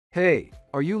Hey,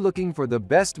 are you looking for the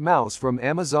best mouse from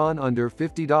Amazon under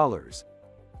 $50?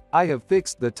 I have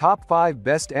fixed the top 5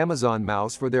 best Amazon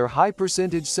mouse for their high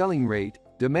percentage selling rate,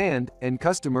 demand, and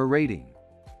customer rating.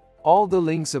 All the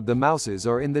links of the mouses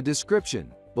are in the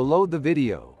description, below the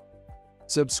video.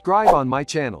 Subscribe on my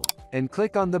channel, and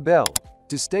click on the bell,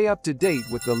 to stay up to date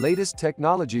with the latest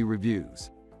technology reviews.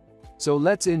 So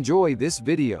let's enjoy this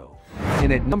video.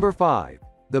 And at number 5,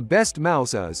 the best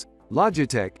mouse is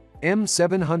Logitech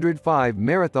M705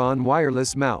 Marathon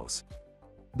Wireless Mouse.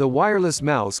 The wireless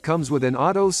mouse comes with an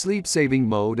auto sleep saving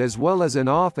mode as well as an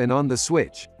off and on the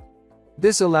switch.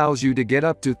 This allows you to get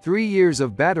up to 3 years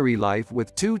of battery life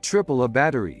with 2 AAA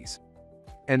batteries.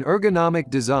 An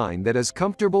ergonomic design that is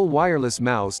comfortable wireless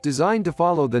mouse designed to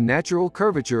follow the natural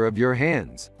curvature of your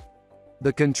hands.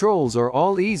 The controls are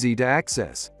all easy to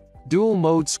access. Dual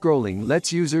mode scrolling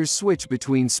lets users switch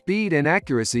between speed and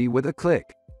accuracy with a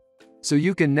click, so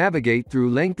you can navigate through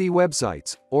lengthy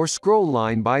websites, or scroll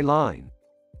line by line.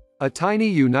 A tiny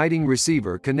uniting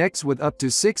receiver connects with up to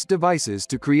 6 devices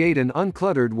to create an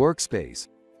uncluttered workspace.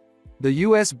 The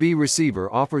USB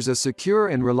receiver offers a secure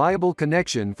and reliable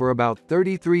connection for about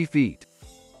 33 feet.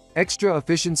 Extra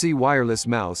efficiency wireless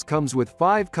mouse comes with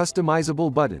 5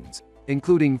 customizable buttons,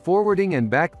 including forwarding and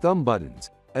back thumb buttons,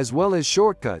 as well as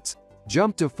shortcuts,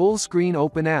 jump to full screen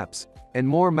open apps, and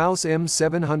more. Mouse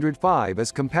M705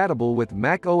 is compatible with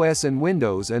Mac OS and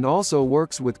Windows and also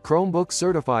works with Chromebook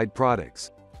certified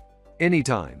products.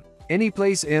 Anytime,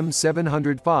 anyplace,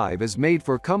 M705 is made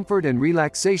for comfort and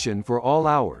relaxation for all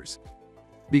hours.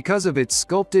 Because of its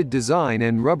sculpted design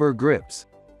and rubber grips,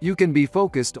 you can be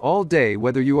focused all day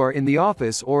whether you are in the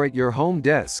office or at your home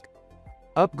desk.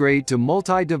 Upgrade to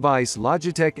multi-device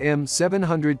Logitech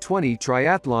M720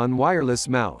 Triathlon Wireless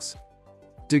Mouse.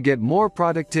 To get more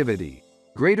productivity,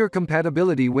 greater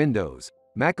compatibility Windows,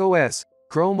 Mac OS,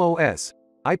 Chrome OS,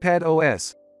 iPad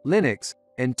OS, Linux,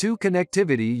 and 2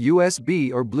 connectivity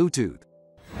USB or Bluetooth.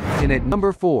 And at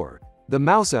number 4, the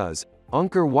mouse is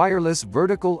Anker Wireless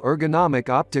Vertical Ergonomic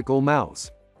Optical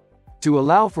Mouse. To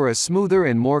allow for a smoother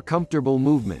and more comfortable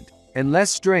movement, and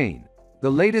less strain, the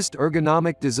latest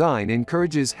ergonomic design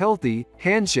encourages healthy,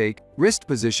 handshake, wrist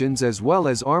positions as well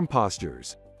as arm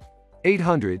postures.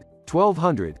 800,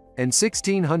 1200, and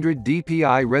 1600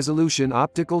 dpi resolution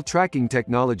optical tracking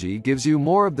technology gives you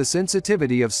more of the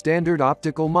sensitivity of standard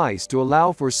optical mice to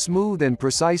allow for smooth and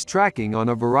precise tracking on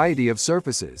a variety of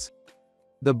surfaces.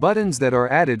 The buttons that are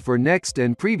added for next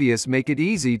and previous make it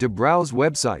easy to browse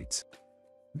websites.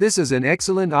 This is an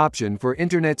excellent option for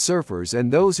internet surfers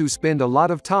and those who spend a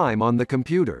lot of time on the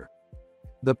computer.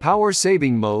 The power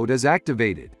saving mode is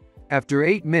activated. After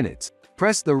 8 minutes,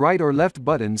 press the right or left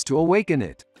buttons to awaken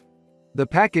it. The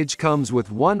package comes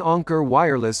with 1 Anker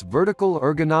Wireless Vertical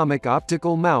Ergonomic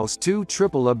Optical Mouse, 2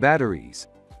 AAA batteries.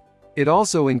 It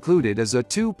also included is a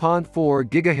 2.4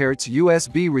 GHz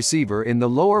USB receiver in the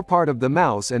lower part of the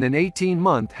mouse and an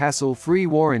 18-month hassle-free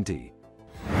warranty.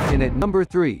 And at number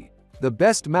 3, the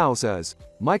best mouse is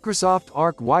Microsoft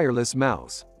Arc Wireless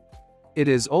Mouse. It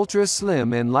is ultra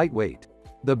slim and lightweight.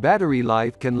 The battery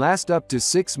life can last up to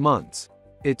 6 months.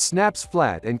 It snaps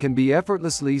flat and can be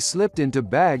effortlessly slipped into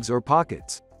bags or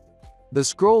pockets. The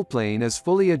scroll plane is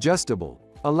fully adjustable,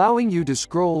 allowing you to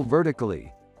scroll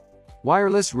vertically.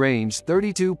 Wireless range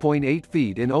 32.8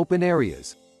 feet in open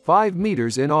areas, 5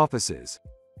 meters in offices.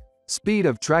 Speed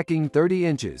of tracking 30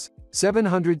 inches,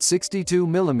 762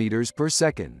 millimeters per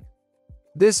second.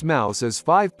 This mouse is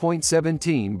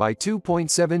 5.17 by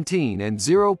 2.17 and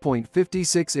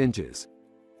 0.56 inches.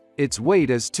 Its weight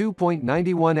is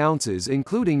 2.91 ounces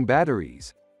including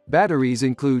batteries. Batteries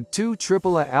include 2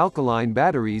 AAA alkaline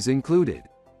batteries included.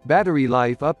 Battery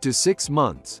life up to 6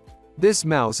 months. This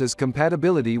mouse has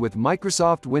compatibility with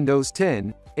Microsoft Windows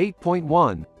 10,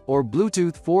 8.1, or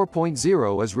Bluetooth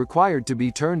 4.0 is required to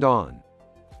be turned on.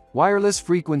 Wireless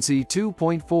frequency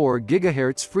 2.4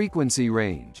 GHz frequency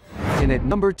range. And at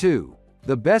number 2,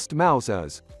 the best mouse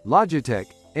is Logitech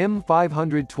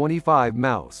M525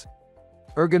 Mouse.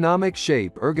 Ergonomic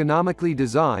shape, ergonomically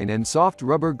designed, and soft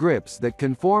rubber grips that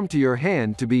conform to your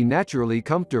hand to be naturally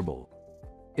comfortable.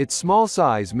 Its small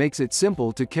size makes it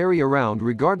simple to carry around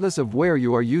regardless of where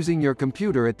you are using your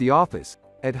computer, at the office,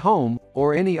 at home,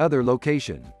 or any other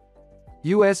location.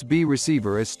 USB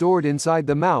receiver is stored inside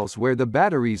the mouse where the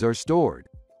batteries are stored.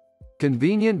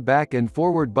 Convenient back and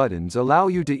forward buttons allow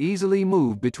you to easily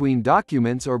move between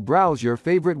documents or browse your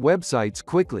favorite websites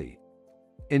quickly.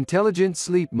 Intelligent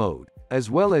sleep mode, as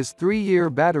well as 3-year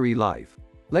battery life,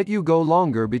 let you go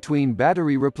longer between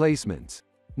battery replacements.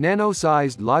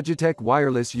 Nano-sized Logitech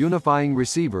wireless unifying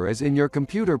receiver is in your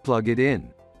computer. Plug it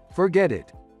in. Forget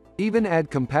it. Even add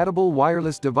compatible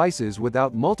wireless devices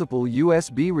without multiple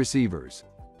USB receivers.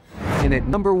 And at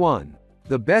number 1,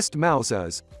 the best mouse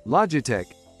is Logitech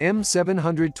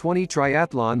M720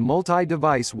 Triathlon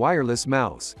Multi-Device Wireless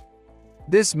Mouse.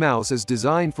 This mouse is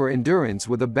designed for endurance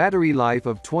with a battery life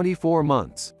of 24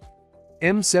 months.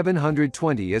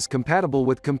 M720 is compatible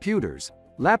with computers,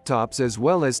 laptops as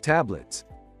well as tablets,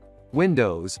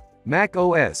 Windows, Mac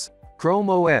OS, Chrome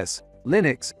OS,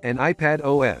 Linux, and iPad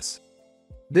OS.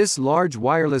 This large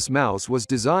wireless mouse was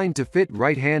designed to fit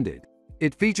right-handed.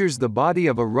 It features the body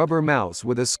of a rubber mouse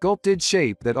with a sculpted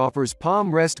shape that offers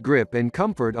palm rest grip and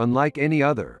comfort unlike any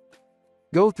other.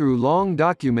 Go through long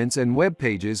documents and web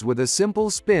pages with a simple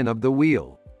spin of the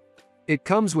wheel. It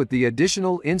comes with the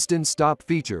additional instant stop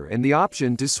feature and the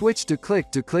option to switch to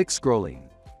click-to-click scrolling.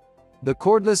 The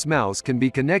cordless mouse can be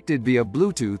connected via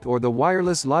Bluetooth or the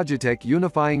wireless Logitech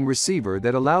unifying receiver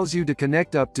that allows you to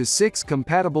connect up to 6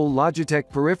 compatible Logitech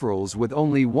peripherals with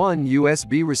only one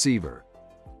USB receiver.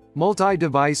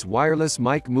 Multi-device wireless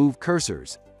mic move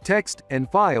cursors, text,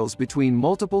 and files between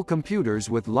multiple computers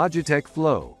with Logitech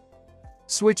Flow.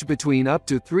 Switch between up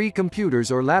to 3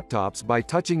 computers or laptops by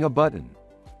touching a button.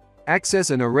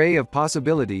 Access an array of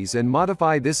possibilities and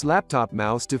modify this laptop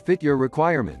mouse to fit your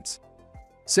requirements.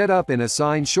 Set up and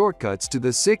assign shortcuts to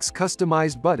the 6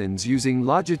 customized buttons using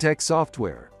Logitech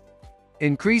software.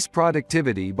 Increase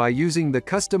productivity by using the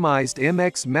customized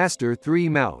MX Master 3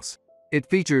 mouse. It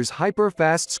features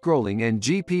hyper-fast scrolling and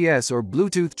GPS or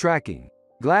Bluetooth tracking,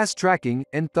 glass tracking,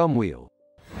 and thumbwheel.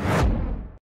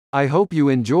 I hope you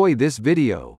enjoy this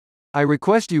video. I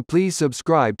request you please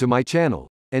subscribe to my channel,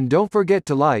 and don't forget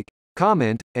to like,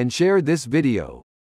 comment, and share this video.